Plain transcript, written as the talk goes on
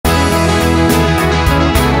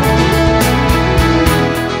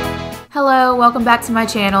Hello, welcome back to my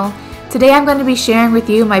channel. Today I'm going to be sharing with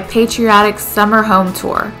you my Patriotic summer home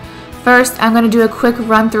tour. First, I'm going to do a quick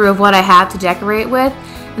run through of what I have to decorate with,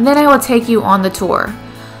 and then I will take you on the tour.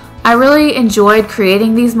 I really enjoyed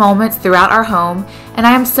creating these moments throughout our home, and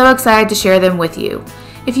I am so excited to share them with you.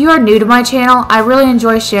 If you are new to my channel, I really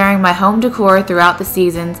enjoy sharing my home decor throughout the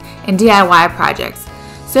seasons and DIY projects.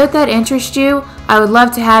 So if that interests you, I would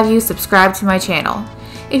love to have you subscribe to my channel.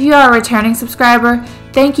 If you are a returning subscriber,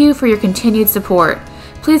 thank you for your continued support.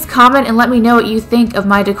 Please comment and let me know what you think of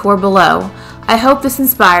my decor below. I hope this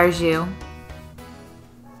inspires you.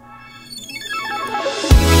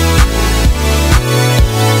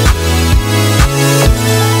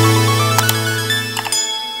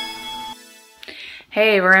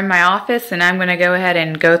 Hey, we're in my office and I'm going to go ahead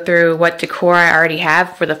and go through what decor I already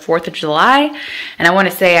have for the 4th of July. And I want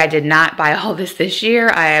to say I did not buy all this year.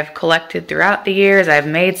 I have collected throughout the years. I've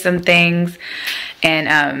made some things and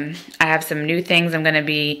I have some new things I'm going to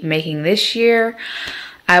be making this year.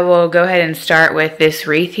 I will go ahead and start with this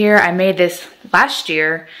wreath here. I made this last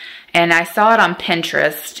year and I saw it on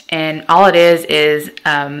Pinterest, and all it is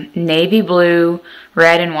navy blue,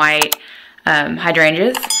 red and white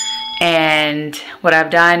hydrangeas. And what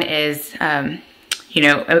I've done is, you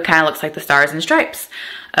know, it kind of looks like the stars and stripes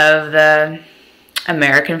of the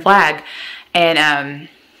American flag. And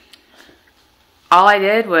all I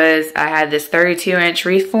did was I had this 32-inch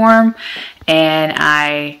wreath form and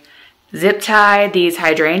I zip tied these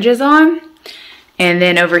hydrangeas on. And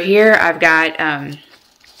then over here I've got, I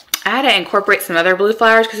had to incorporate some other blue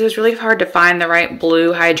flowers because it was really hard to find the right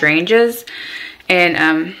blue hydrangeas.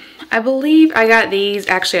 And I believe I got these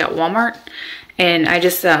actually at Walmart, and I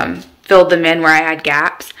just filled them in where I had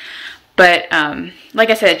gaps. But like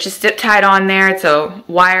I said, it's just zip tied on there. It's a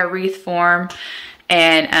wire wreath form,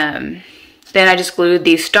 and then I just glued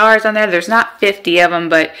these stars on there. There's not 50 of them,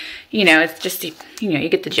 but you know, it's just, you know, you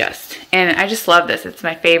get the gist. And I just love this. It's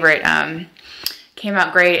my favorite. Came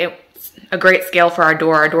out great. It's a great scale for our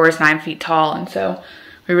door. Our door is 9 feet tall, and so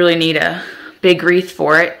we really need a big wreath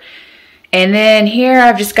for it. And then here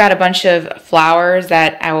I've just got a bunch of flowers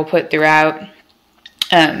that I will put throughout.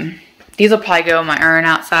 These will probably go in my urn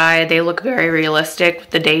outside. They look very realistic with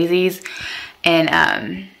the daisies.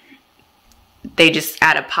 And they just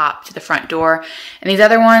add a pop to the front door. And these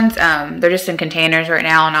other ones, they're just in containers right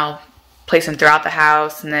now, and I'll place them throughout the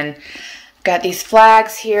house. And then got these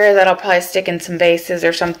flags here that I'll probably stick in some vases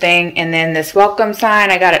or something. And then this welcome sign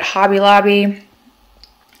I got at Hobby Lobby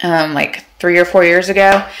like 3 or 4 years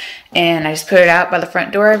ago. And I just put it out by the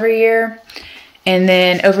front door every year. And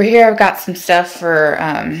then over here I've got some stuff for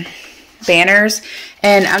banners.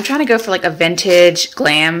 And I'm trying to go for like a vintage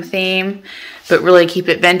glam theme, but really keep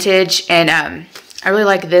it vintage. And I really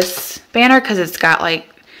like this banner because it's got like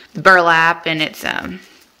the burlap, and it's, I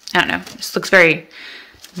don't know, it just looks very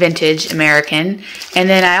vintage American. And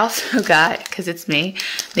then I also got, because it's me,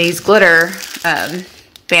 these glitter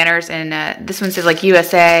banners, and this one says like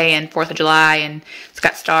USA and 4th of July, and it's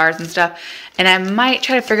got stars and stuff. And I might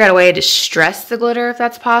try to figure out a way to stress the glitter if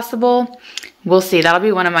that's possible. We'll see. That'll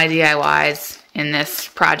be one of my DIYs in this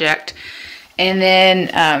project. And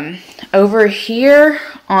then over here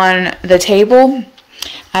on the table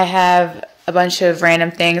I have a bunch of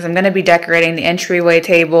random things. I'm going to be decorating the entryway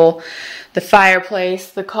table, the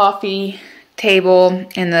fireplace, the coffee table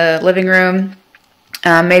in the living room.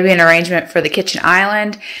 Maybe an arrangement for the kitchen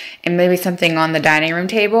island, and maybe something on the dining room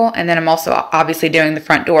table. And then I'm also obviously doing the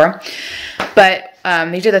front door. But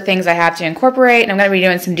these are the things I have to incorporate, and I'm going to be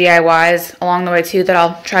doing some DIYs along the way too that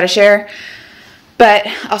I'll try to share. But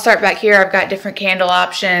I'll start back here. I've got different candle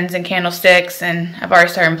options and candlesticks, and I've already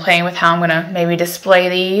started playing with how I'm going to maybe display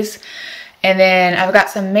these. And then I've got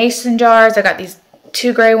some mason jars. I got these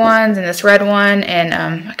 2 gray ones and this red one, and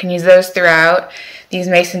I can use those throughout. These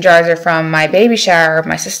mason jars are from my baby shower.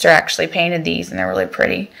 My sister actually painted these, and they're really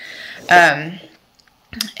pretty. Then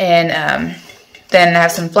I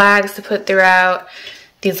have some flags to put throughout.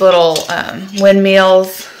 These little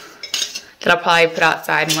windmills that I'll probably put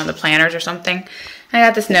outside in one of the planters or something. I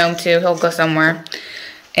got this gnome too. He'll go somewhere.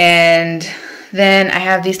 And then I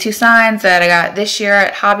have these 2 signs that I got this year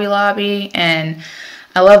at Hobby Lobby, and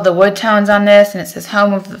I love the wood tones on this, and it says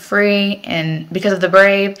Home of the Free and Because of the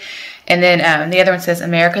Brave. And then the other one says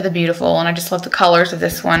America the Beautiful, and I just love the colors of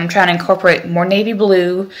this one. I'm trying to incorporate more navy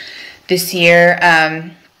blue this year.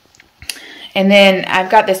 And then I've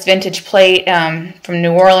got this vintage plate from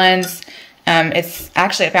New Orleans. It's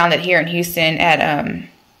actually, I found it here in Houston at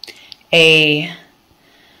a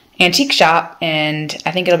antique shop, and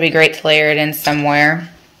I think it'll be great to layer it in somewhere.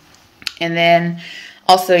 And then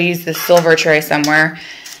also use the silver tray somewhere.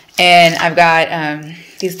 And I've got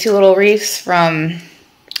these 2 little wreaths from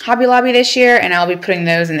Hobby Lobby this year, and I'll be putting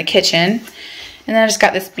those in the kitchen. And then I just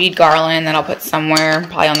got this bead garland that I'll put somewhere,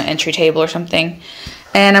 probably on the entry table or something.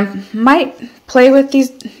 And I might play with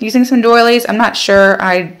these using some doilies. I'm not sure.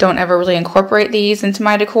 I don't ever really incorporate these into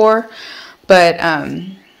my decor. But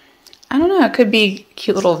I don't know. It could be a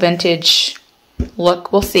cute little vintage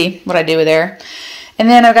look. We'll see what I do with there. And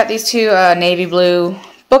then I've got these 2 navy blue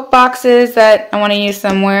book boxes that I want to use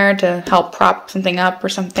somewhere to help prop something up or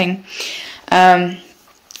something. I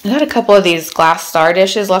got a couple of these glass star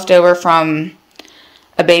dishes left over from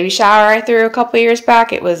a baby shower I threw a couple years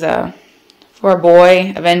back. It was for a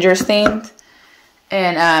boy, Avengers themed.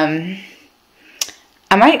 And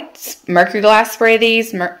I might mercury glass spray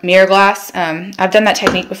these, mirror glass. I've done that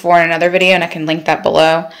technique before in another video, and I can link that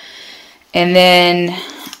below. And then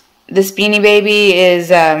this Beanie Baby is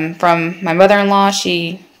from my mother-in-law.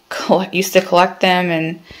 She used to collect them,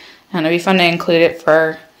 and I don't know, it'd be fun to include it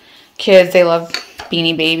for kids. They love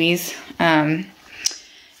Beanie Babies. And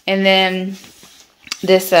then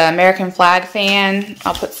this American flag fan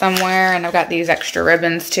I'll put somewhere, and I've got these extra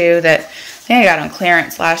ribbons too that I think I got on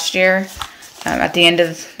clearance last year at the end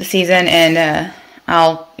of the season, and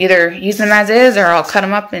I'll either use them as is or I'll cut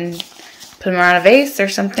them up and put them around a vase or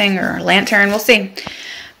something, or a lantern. We'll see.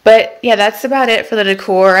 But yeah, that's about it for the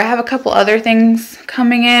decor. I have a couple other things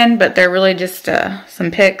coming in, but they're really just some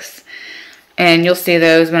pics, and you'll see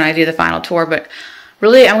those when I do the final tour. But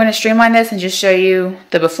really, I'm going to streamline this and just show you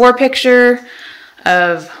the before picture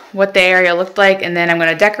of what the area looked like, and then I'm going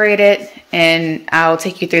to decorate it, and I'll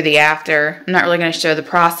take you through the after. I'm not really going to show the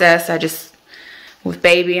process. I just, with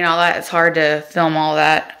baby and all that, it's hard to film all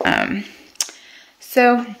that.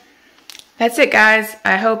 So that's it, guys.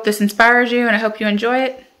 I hope this inspires you, and I hope you enjoy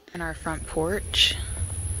it. On our front porch,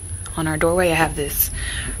 on our doorway, I have this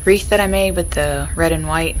wreath that I made with the red and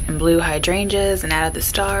white and blue hydrangeas, and added the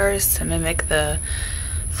stars to mimic the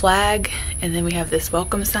flag. And then we have this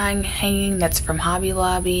welcome sign hanging that's from Hobby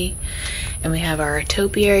Lobby, and we have our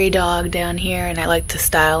topiary dog down here, and I like to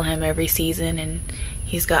style him every season, and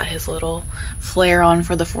he's got his little flare on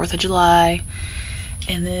for the 4th of July.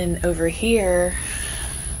 And then over here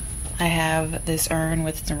I have this urn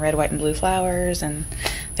with some red, white, and blue flowers, and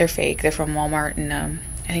they're fake. They're from Walmart, and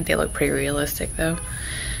I think they look pretty realistic though.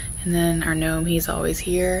 And then our gnome, he's always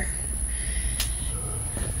here.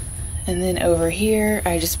 And then over here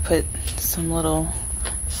I just put some little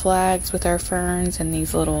flags with our ferns and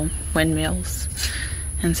these little windmills.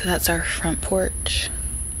 And so that's our front porch.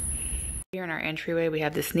 Here in our entryway we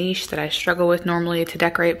have this niche that I struggle with normally to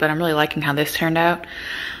decorate, but I'm really liking how this turned out.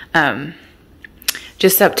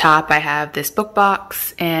 Just up top I have this book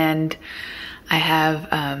box, and I have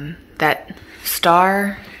that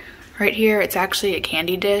star right here. It's actually a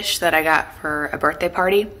candy dish that I got for a birthday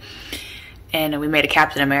party, and we made a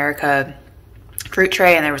Captain America fruit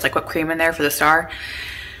tray, and there was like whipped cream in there for the star.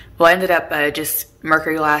 Well, I ended up just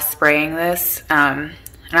mercury glass spraying this, and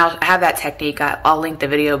I have that technique. I'll link the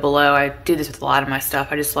video below. I do this with a lot of my stuff.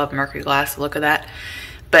 I just love mercury glass, the look of that.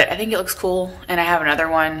 But I think it looks cool, and I have another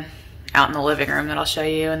one out in the living room that I'll show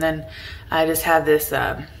you. And then I just have this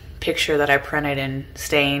picture that I printed and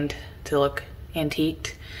stained to look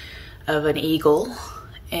antiqued of an eagle,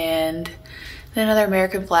 and then another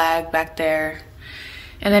American flag back there.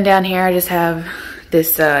 And then down here I just have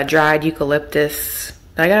this dried eucalyptus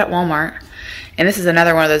that I got at Walmart. And this is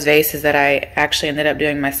another one of those vases that I actually ended up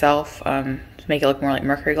doing myself to make it look more like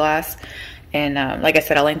mercury glass. And like I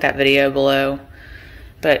said, I'll link that video below.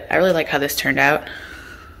 But I really like how this turned out.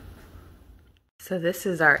 So this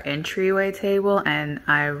is our entryway table, and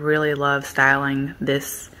I really love styling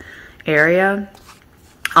this area.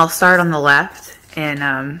 I'll start on the left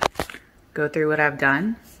and go through what I've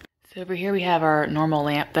done. So over here we have our normal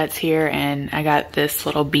lamp that's here, and I got this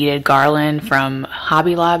little beaded garland from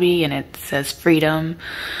Hobby Lobby, and it says freedom.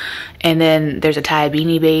 And then there's a tie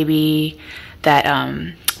Beanie Baby that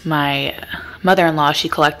my mother-in-law, she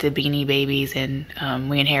collected Beanie Babies, and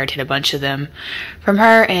we inherited a bunch of them from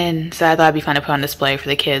her, and so I thought it'd be fun to put on display for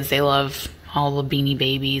the kids. They love all the Beanie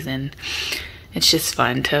Babies, and it's just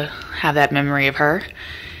fun to have that memory of her.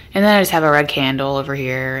 And then I just have a red candle over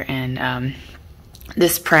here, and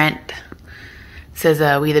this print says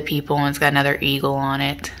We the People, and it's got another eagle on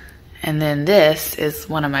it. And then this is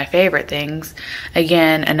one of my favorite things.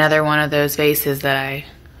 Again, another one of those vases that I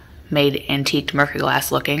made antique mercury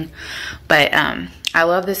glass looking. But I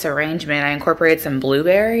love this arrangement. I incorporated some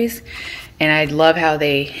blueberries, and I love how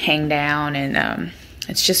they hang down, and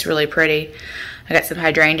it's just really pretty. I got some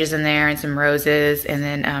hydrangeas in there and some roses, and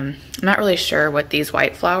then I'm not really sure what these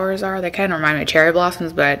white flowers are. They kind of remind me of cherry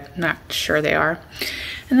blossoms, but I'm not sure they are.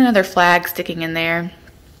 And then another flag sticking in there.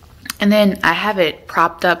 And then I have it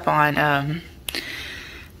propped up on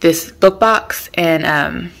this book box,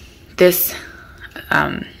 and this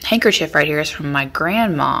handkerchief right here is from my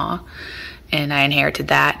grandma, and I inherited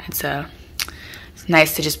that. It's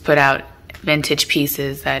nice to just put out vintage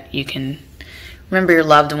pieces that you can remember your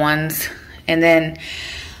loved ones. And then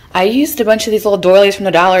I used a bunch of these little doilies from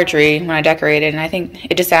the Dollar Tree when I decorated, and I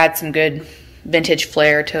think it just adds some good vintage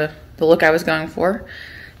flair to the look I was going for.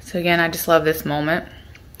 So again, I just love this moment.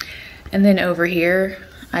 And then over here,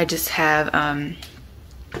 I just have,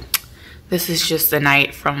 this is just a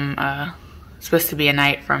knight from, supposed to be a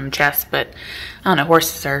knight from chess, but I don't know,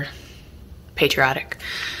 horses are patriotic.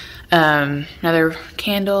 Another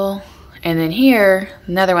candle. And then here,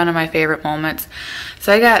 another one of my favorite moments.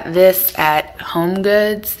 So I got this at Home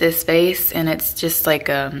Goods, this vase, and it's just like,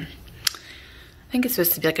 I think it's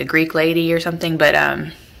supposed to be like a Greek lady or something, but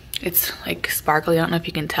it's like sparkly, I don't know if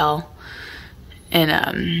you can tell.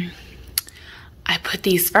 And I put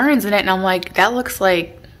these ferns in it, and I'm like, that looks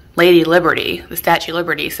like Lady Liberty, the Statue of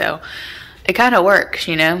Liberty, so it kind of works,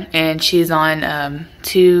 you know. And she's on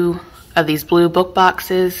 2 of these blue book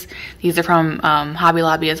boxes. These are from Hobby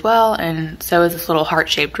Lobby as well, and so is this little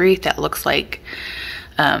heart-shaped wreath that looks like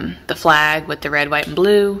the flag with the red, white, and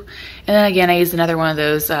blue. And then again, I used another one of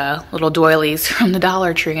those little doilies from the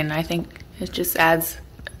Dollar Tree, and I think it just adds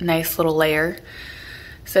a nice little layer.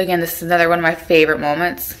 So again, this is another one of my favorite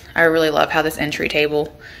moments. I really love how this entry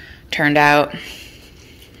table turned out.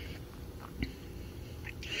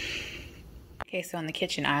 Okay, so on the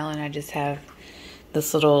kitchen island, I just have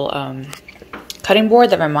this little cutting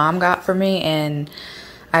board that my mom got for me, and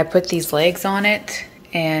I put these legs on it,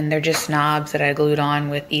 and they're just knobs that I glued on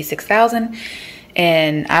with E6000.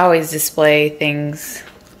 And I always display things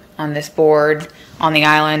on this board on the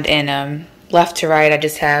island, and left to right I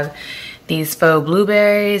just have these faux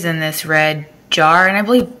blueberries and this red jar, and I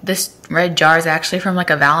believe this red jar is actually from like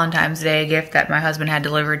a Valentine's Day gift that my husband had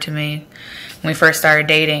delivered to me when we first started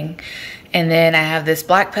dating. And then I have this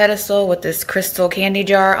black pedestal with this crystal candy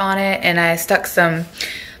jar on it, and I stuck some,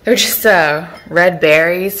 they're just red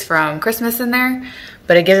berries from Christmas in there,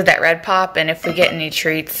 but it gives it that red pop, and if we get any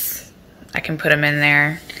treats, I can put them in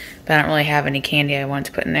there, but I don't really have any candy I want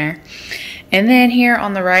to put in there. And then here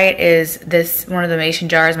on the right is this, one of the mason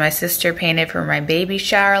jars my sister painted for my baby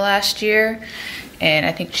shower last year, and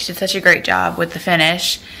I think she did such a great job with the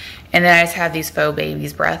finish. And then I just have these faux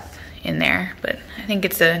baby's breath in there, but I think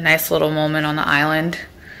it's a nice little moment on the island.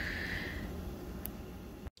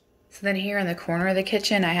 So then here in the corner of the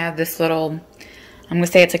kitchen, I have this little, I'm gonna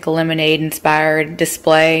say it's like a lemonade inspired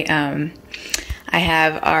display. I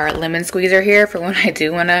have our lemon squeezer here for when I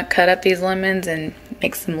do want to cut up these lemons and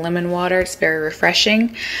make some lemon water. It's very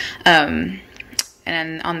refreshing. And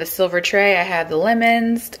on the silver tray, I have the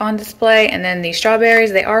lemons on display, and then the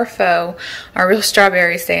strawberries, they are faux. Our real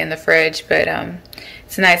strawberries stay in the fridge, but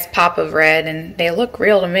it's a nice pop of red, and they look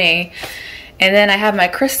real to me. And then I have my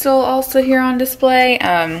crystal also here on display.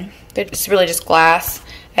 It's really just glass,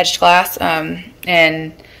 etched glass,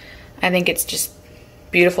 and I think it's just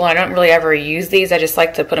beautiful. I don't really ever use these. I just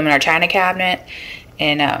like to put them in our china cabinet,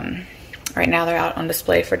 and right now they're out on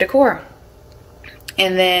display for decor.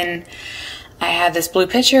 And then I have this blue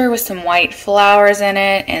pitcher with some white flowers in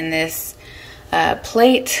it, and this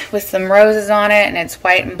plate with some roses on it, and it's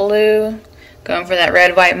white and blue. Going for that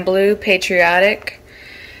red, white, and blue, patriotic.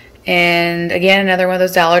 And again, another one of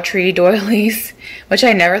those Dollar Tree doilies, which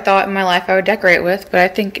I never thought in my life I would decorate with, but I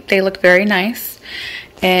think they look very nice.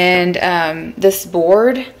 And this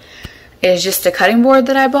board is just a cutting board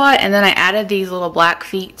that I bought, and then I added these little black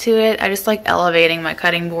feet to it. I just like elevating my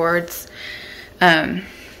cutting boards. So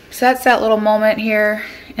that's that little moment here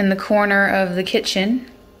in the corner of the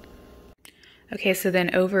kitchen. Okay, so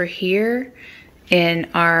then over here in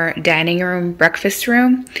our dining room, breakfast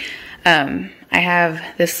room, I have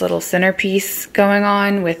this little centerpiece going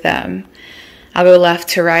on with, I'll go left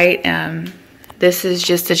to right. This is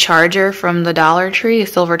just a charger from the Dollar Tree, a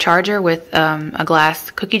silver charger with a glass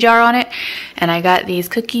cookie jar on it. And I got these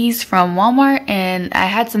cookies from Walmart, and I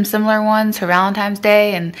had some similar ones for Valentine's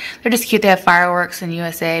Day, and they're just cute. They have fireworks in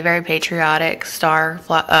USA, very patriotic star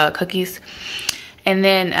cookies. And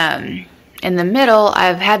then in the middle,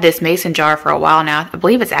 I've had this mason jar for a while now. I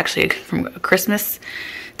believe it's actually from Christmas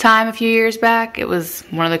time a few years back. It was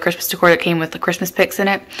one of the Christmas decor that came with the Christmas picks in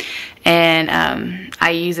it. And I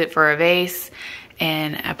use it for a vase,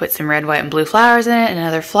 and I put some red, white, and blue flowers in it, and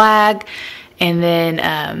another flag. And then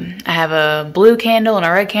I have a blue candle and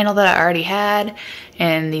a red candle that I already had,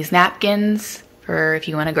 and these napkins for if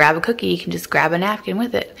you want to grab a cookie, you can just grab a napkin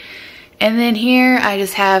with it. And then here I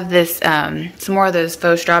just have this, some more of those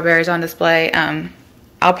faux strawberries on display.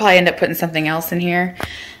 I'll probably end up putting something else in here.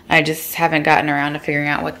 I just haven't gotten around to figuring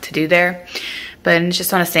out what to do there. But it's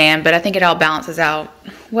just on a stand, but I think it all balances out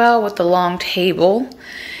well with the long table.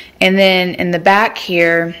 And then in the back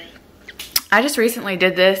here, I just recently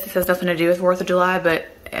did this. This has nothing to do with 4th of July, but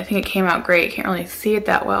I think it came out great. Can't really see it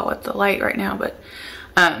that well with the light right now, but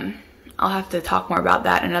I'll have to talk more about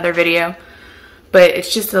that in another video. But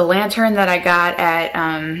it's just a lantern that I got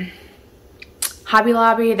at Hobby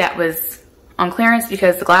Lobby that was on clearance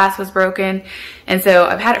because the glass was broken. And so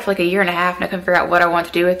I've had it for like a year and a half and I couldn't figure out what I want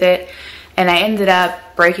to do with it. And I ended up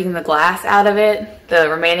breaking the glass out of it, the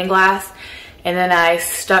remaining glass. And then I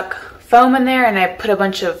stuck foam in there and I put a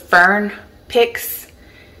bunch of fern picks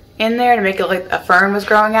in there to make it look like a fern was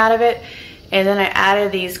growing out of it. And then I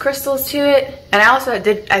added these crystals to it. And I also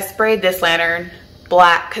I sprayed this lantern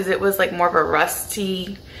black because it was like more of a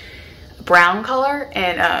rusty brown color.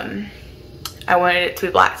 And I wanted it to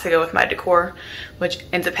be black to go with my decor, which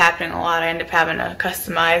ends up happening a lot. I end up having to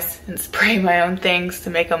customize and spray my own things to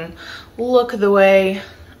make them look the way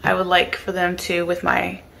I would like for them to with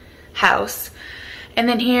my house. And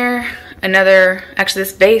then here, actually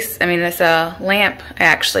this vase, this lamp,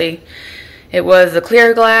 it was a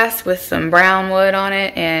clear glass with some brown wood on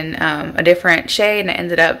it and a different shade, and I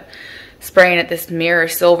ended up spraying it this mirror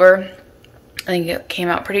silver. I think it came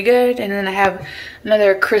out pretty good. And then I have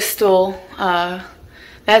another crystal,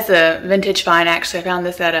 that's a vintage find actually. I found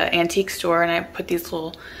this at an antique store and I put these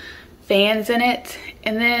little fans in it.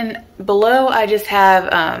 And then below I just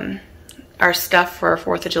have our stuff for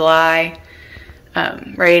 4th of July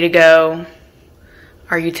ready to go.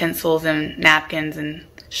 Our utensils and napkins and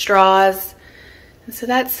straws. And so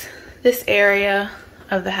that's this area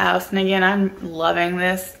of the house. And again, I'm loving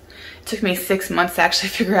this. It took me 6 months to actually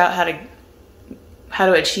figure out how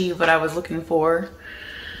to achieve what I was looking for.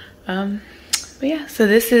 But yeah, so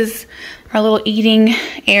this is our little eating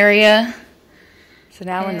area. So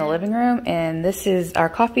now we're in the living room, and this is our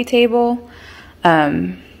coffee table.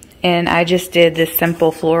 And I just did this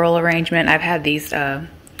simple floral arrangement. I've had these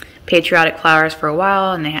patriotic flowers for a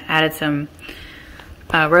while, and they added some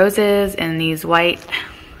roses and these white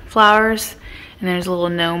flowers. And there's a little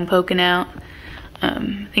gnome poking out.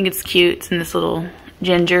 I think it's cute. It's in this little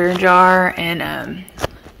ginger jar, and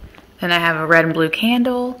then I have a red and blue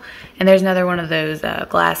candle, and there's another one of those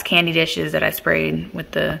glass candy dishes that I sprayed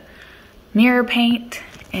with the mirror paint,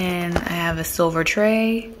 and I have a silver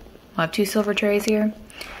tray. I'll have 2 silver trays here,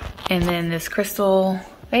 and then this crystal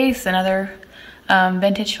vase, another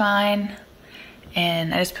vintage find,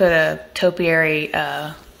 and I just put a topiary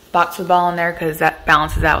boxwood ball in there because that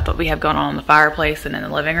balances out what we have going on in the fireplace and in the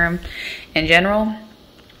living room in general.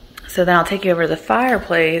 So then I'll take you over to the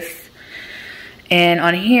fireplace, and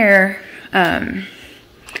on here, I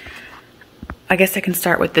guess I can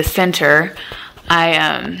start with the center.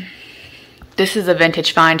 This is a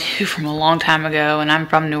vintage find too from a long time ago, and I'm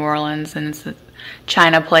from New Orleans, and it's a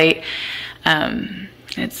china plate.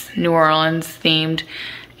 It's New Orleans themed,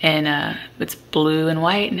 and it's blue and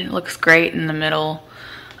white, and it looks great in the middle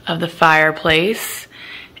of the fireplace.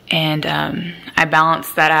 And I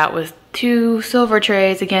balanced that out with 2 silver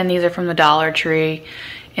trays. Again, these are from the Dollar Tree.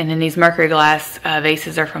 And then these mercury glass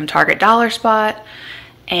vases are from Target Dollar Spot.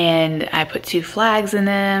 And I put 2 flags in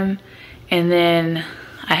them. And then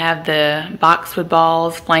I have the boxwood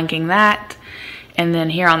balls flanking that. And then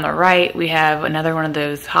here on the right, we have another one of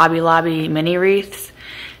those Hobby Lobby mini wreaths.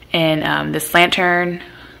 And this lantern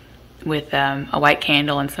with a white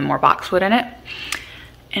candle and some more boxwood in it.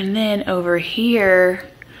 And then over here,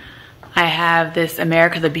 I have this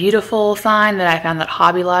America the Beautiful sign that I found at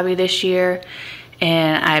Hobby Lobby this year,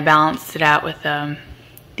 and I balanced it out with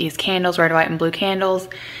these candles, red, white, and blue candles,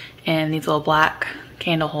 and these little black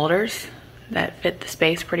candle holders that fit the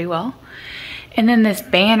space pretty well. And then this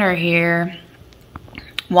banner here,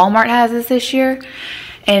 Walmart has this year,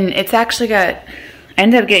 and it's actually got, I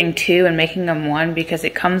ended up getting 2 and making them 1 because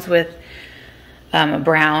it comes with a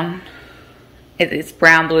brown. It's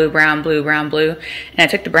brown, blue, brown, blue, brown, blue. And I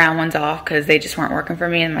took the brown ones off because they just weren't working for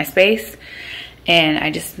me in my space. And I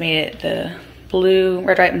just made it the blue,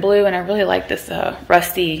 red, white, and blue. And I really like this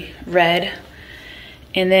rusty red.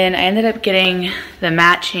 And then I ended up getting the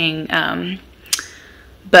matching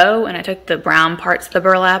bow. And I took the brown parts of the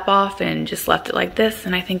burlap off and just left it like this.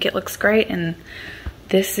 And I think it looks great. And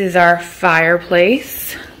this is our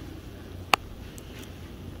fireplace.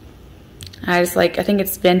 I think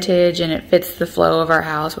it's vintage and it fits the flow of our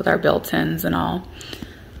house with our built-ins and all.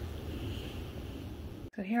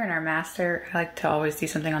 So here in our master, I like to always do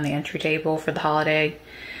something on the entry table for the holiday.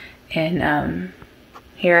 And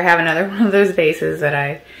here I have another one of those vases that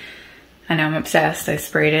I know I'm obsessed. I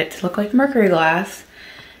sprayed it to look like mercury glass.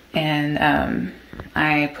 And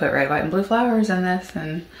I put red, white, and blue flowers in this.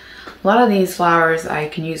 And a lot of these flowers I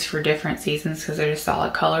can use for different seasons because they're just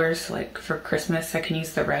solid colors. Like for Christmas, I can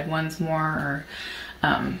use the red ones more, or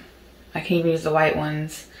I can even use the white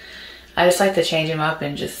ones. I just like to change them up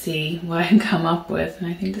and just see what I can come up with. And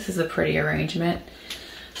I think this is a pretty arrangement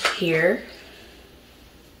here.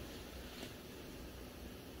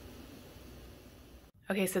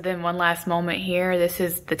 Okay, so then one last moment here. This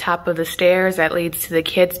is the top of the stairs that leads to the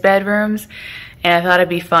kids' bedrooms. And I thought it'd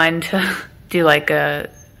be fun to do like a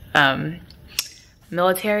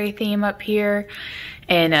military theme up here.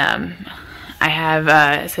 And I have,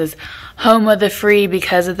 it says, home of the free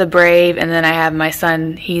because of the brave. And then I have my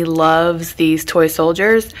son, he loves these toy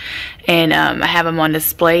soldiers. And I have them on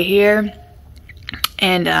display here.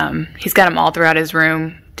 And he's got them all throughout his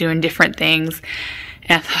room doing different things.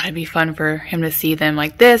 And I thought it'd be fun for him to see them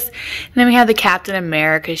like this. And then we have the Captain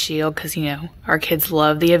America shield because, you know, our kids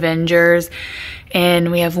love the Avengers.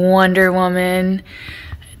 And we have Wonder Woman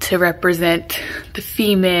to represent the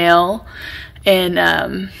female.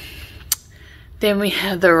 And then we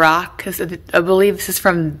have The Rock, because I believe this is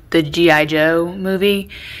from the G.I. Joe movie.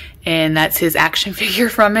 And that's his action figure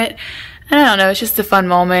from it. And I don't know, it's just a fun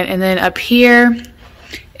moment. And then up here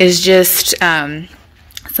is just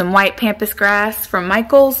some white pampas grass from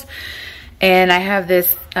Michael's, and I have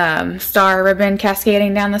this star ribbon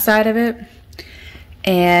cascading down the side of it,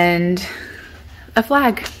 and a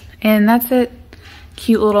flag, and that's it.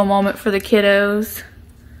 Cute little moment for the kiddos.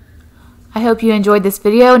 I hope you enjoyed this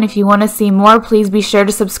video, and if you want to see more, please be sure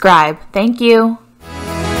to subscribe. Thank you.